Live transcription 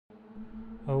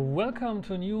Welcome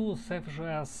to a new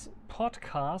SailfishOS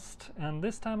podcast, and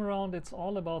this time around it's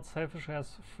all about SailfishOS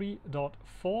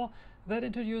 3.4 that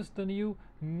introduced the new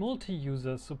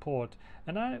multi-user support.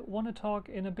 And I want to talk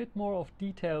in a bit more of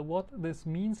detail what this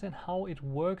means and how it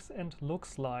works and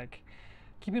looks like.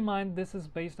 Keep in mind this is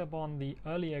based upon the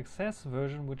early access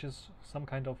version, which is some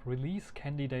kind of release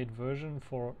candidate version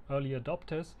for early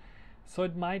adopters, so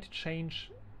it might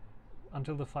change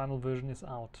until the final version is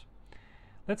out.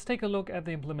 Let's take a look at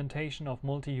the implementation of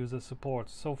multi-user support.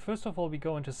 So first of all, we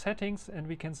go into settings and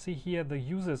we can see here the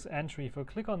users entry. If we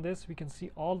click on this, we can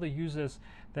see all the users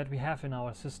that we have in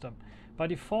our system. By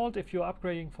default, if you're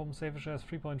upgrading from SailfishOS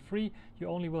 3.3, you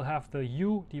only will have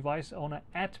the device owner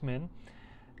admin.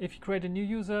 If you create a new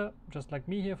user, just like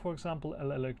me here, for example,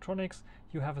 L Electronics,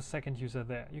 you have a second user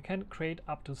there. You can create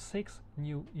up to 6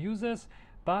 new users,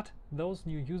 but those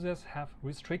new users have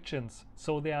restrictions.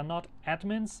 So they are not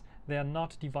admins, they are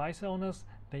not device owners,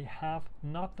 they have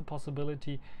not the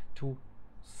possibility to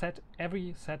set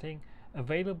every setting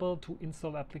available to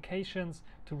install applications,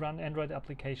 to run Android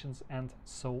applications, and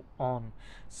so on.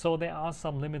 So there are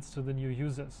some limits to the new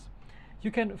users. You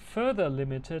can further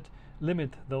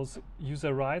limit those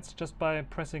user rights just by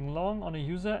pressing long on a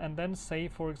user and then say,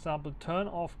 for example, turn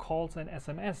off calls and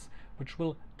SMS, which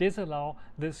will disallow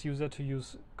this user to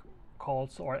use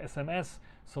calls or SMS.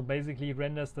 So basically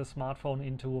renders the smartphone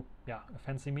into a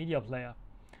fancy media player.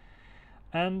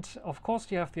 And of course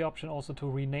you have the option also to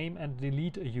rename and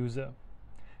delete a user.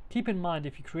 Keep in mind,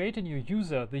 if you create a new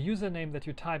user, the username that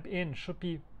you type in should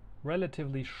be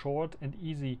relatively short and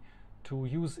easy to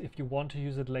use if you want to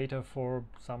use it later for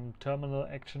some terminal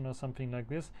action or something like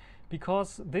this,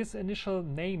 because this initial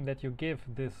name that you give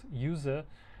this user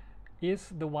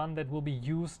is the one that will be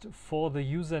used for the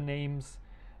usernames,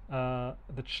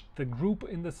 the group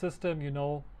in the system. You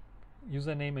know,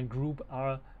 username and group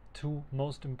are two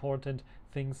most important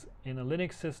things in a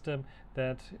Linux system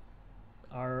that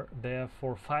are there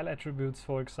for file attributes,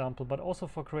 for example, but also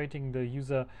for creating the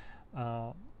user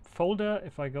folder.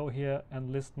 If I go here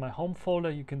and list my home folder,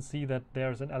 you can see that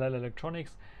there's an LL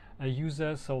Electronics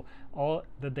user, so all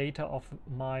the data of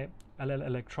my LL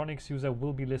Electronics user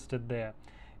will be listed there.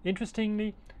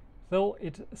 Interestingly, though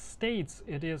it states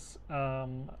it is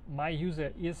my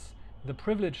user is the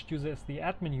privileged user, is the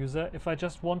admin user, if I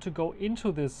just want to go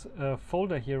into this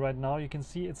folder here right now, you can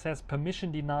see it says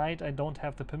permission denied. I don't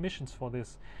have the permissions for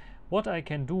this. What I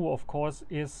can do, of course,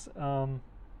 is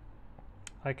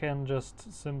I can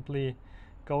just simply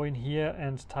go in here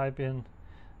and type in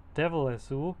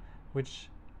devilsu, which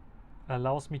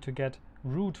allows me to get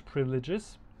root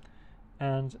privileges,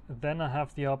 and then I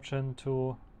have the option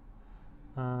to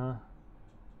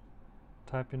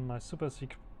type in my super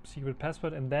secret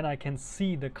password, and then I can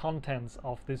see the contents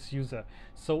of this user.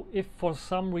 So if for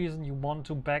some reason you want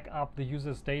to back up the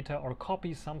user's data or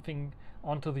copy something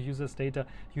onto the user's data,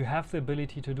 you have the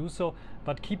ability to do so,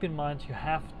 but keep in mind you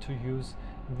have to use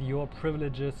your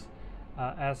privileges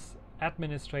as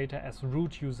administrator, as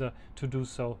root user to do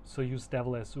so. So use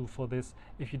devilsu for this.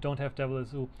 If you don't have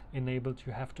devilsu enabled,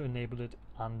 you have to enable it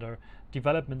under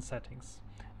development settings.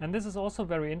 And this is also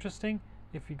very interesting.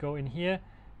 If we go in here,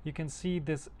 you can see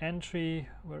this entry.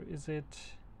 Where is it?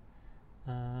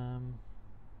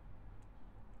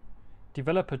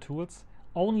 Developer tools,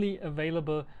 only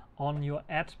available on your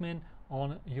admin,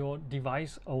 on your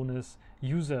device owner's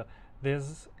user.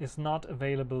 This is not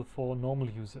available for normal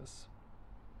users.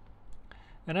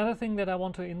 Another thing that I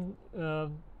want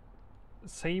to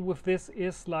say with this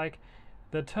is, like,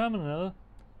 the terminal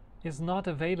is not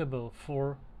available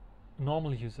for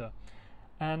normal user,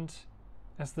 and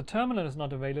as the terminal is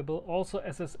not available, also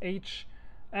SSH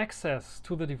access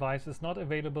to the device is not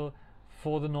available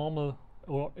for the normal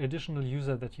or additional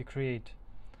user that you create.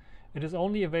 It is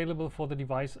only available for the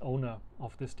device owner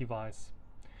of this device.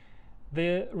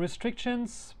 The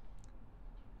restrictions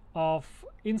of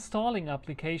installing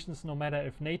applications, no matter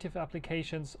if native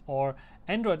applications or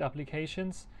Android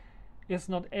applications, is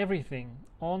not everything.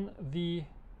 On the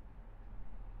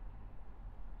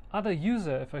other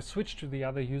user, if I switch to the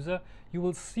other user, you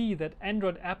will see that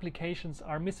Android applications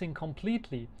are missing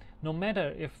completely, no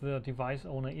matter if the device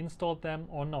owner installed them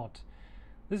or not.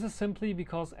 This is simply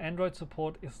because Android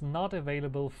support is not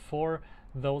available for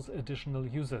those additional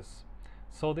users.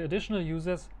 So the additional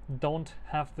users don't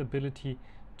have the ability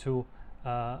to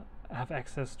have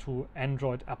access to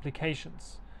Android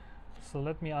applications. So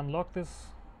let me unlock this.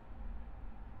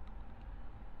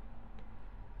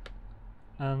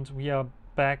 And we are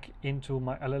back into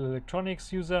my LL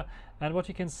Electronics user, and what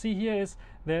you can see here is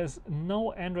there's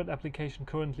no Android application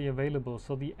currently available.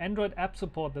 So the Android app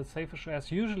support that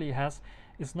SailfishOS usually has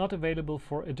is not available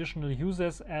for additional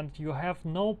users, and you have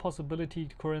no possibility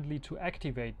currently to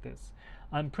activate this.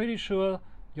 I'm pretty sure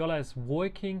Yola is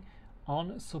working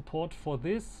on support for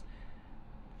this.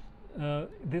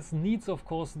 This needs, of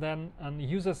course, then a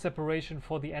user separation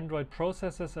for the Android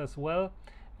processors as well,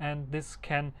 and this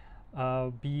can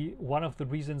be one of the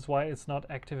reasons why it's not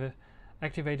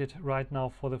activated right now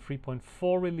for the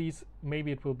 3.4 release.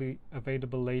 Maybe it will be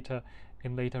available later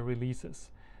in later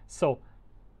releases. So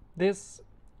this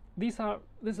is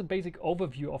a basic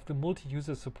overview of the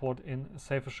multi-user support in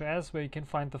SailfishOS, where you can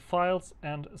find the files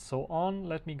and so on.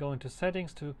 Let me go into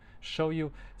settings to show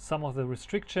you some of the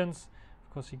restrictions.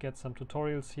 Of course, you get some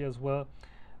tutorials here as well.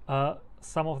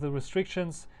 Some of the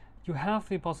restrictions: you have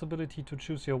the possibility to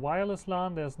choose your wireless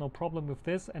LAN. There's no problem with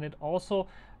this, and it also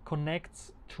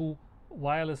connects to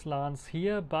wireless LANs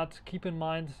here, but keep in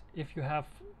mind, if you have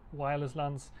wireless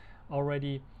LANs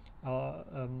already,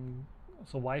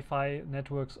 so Wi-Fi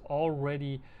networks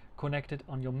already connected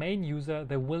on your main user,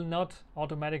 they will not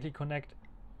automatically connect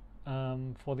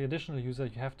for the additional user.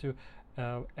 You have to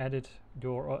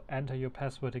enter your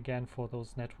password again for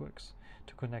those networks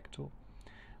to connect to.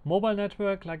 Mobile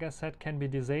network, like I said, can be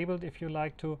disabled if you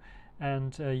like to,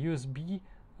 and USB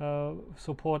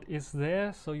support is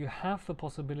there, so you have the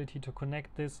possibility to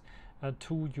connect this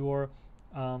to your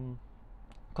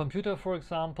computer, for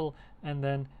example, and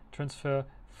then transfer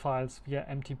files via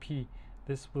MTP.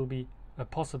 This will be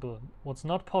possible. What's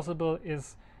not possible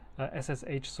is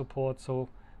SSH support, so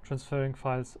transferring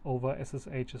files over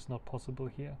SSH is not possible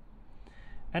here.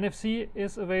 NFC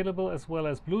is available as well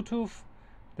as Bluetooth.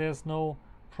 There's no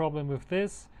problem with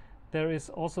this. There is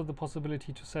also the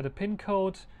possibility to set a PIN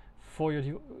code for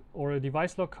your or a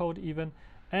device lock code even,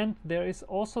 and there is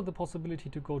also the possibility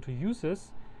to go to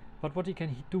users, but what you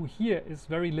can do here is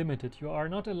very limited. You are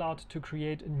not allowed to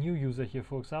create a new user here,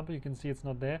 for example. You can see it's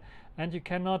not there, and you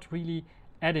cannot really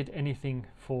edit anything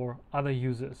for other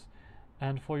users.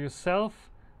 And for yourself,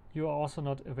 you are also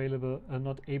not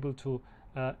able to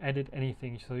edit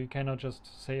anything. So you cannot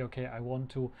just say, okay, I want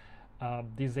to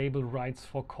disable rights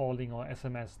for calling or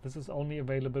SMS. This is only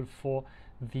available for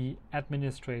the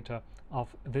administrator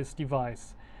of this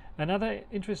device. Another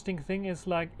interesting thing is,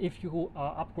 like, if you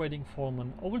are upgrading from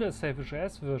an older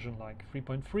SailfishOS version like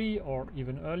 3.3 or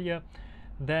even earlier,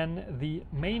 then the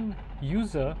main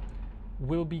user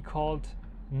will be called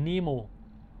Nemo.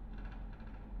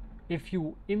 If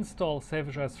you install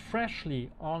SailfishOS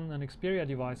freshly on an Xperia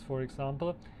device, for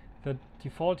example, the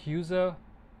default user,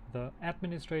 the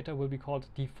administrator, will be called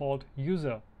default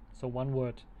user, so one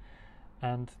word,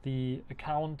 and the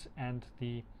account and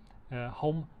the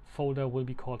home folder will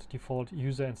be called default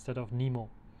user instead of Nemo.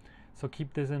 So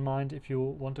keep this in mind if you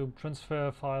want to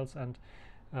transfer files and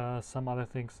some other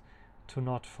things, to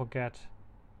not forget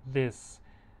this.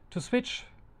 To switch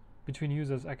between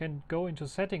users, I can go into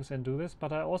settings and do this,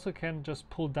 but I also can just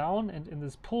pull down, and in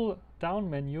this pull down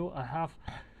menu I have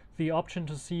the option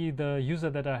to see the user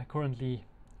that I currently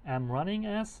am running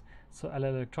as, so LL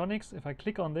Electronics. If I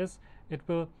click on this, it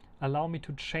will allow me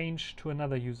to change to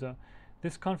another user.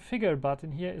 This configure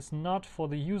button here is not for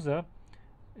the user.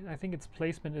 I think its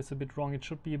placement is a bit wrong. It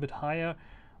should be a bit higher,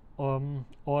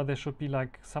 or there should be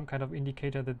like some kind of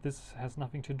indicator that this has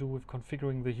nothing to do with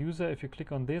configuring the user. If you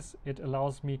click on this, it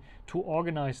allows me to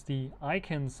organize the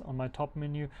icons on my top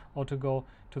menu, or to go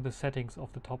to the settings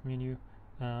of the top menu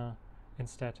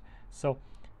instead. So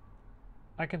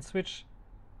I can switch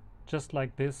just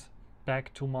like this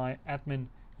back to my admin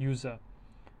user.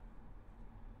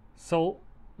 So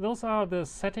those are the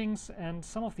settings and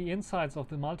some of the insights of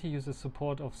the multi-user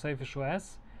support of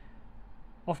SailfishOS.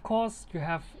 Of course, you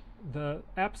have the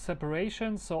app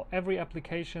separation, so every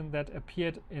application that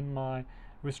appeared in my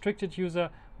restricted user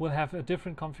will have a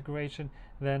different configuration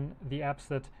than the apps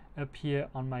that appear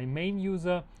on my main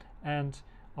user. And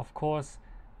of course,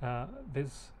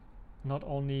 this not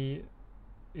only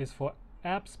is for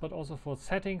apps but also for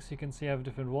settings. You can see I have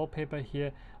different wallpaper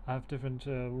here, I have different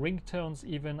ringtones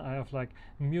even, I have like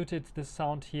muted this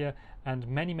sound here, and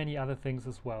many other things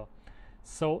as well.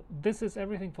 So this is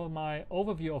everything for my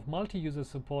overview of multi-user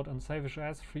support on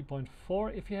SailfishOS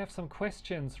 3.4. If you have some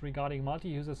questions regarding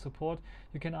multi-user support,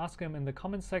 you can ask them in the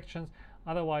comment sections.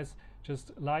 Otherwise,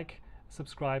 just like,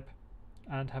 subscribe,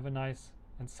 and have a nice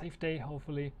and safe day,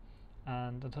 hopefully.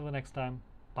 And until the next time,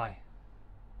 bye.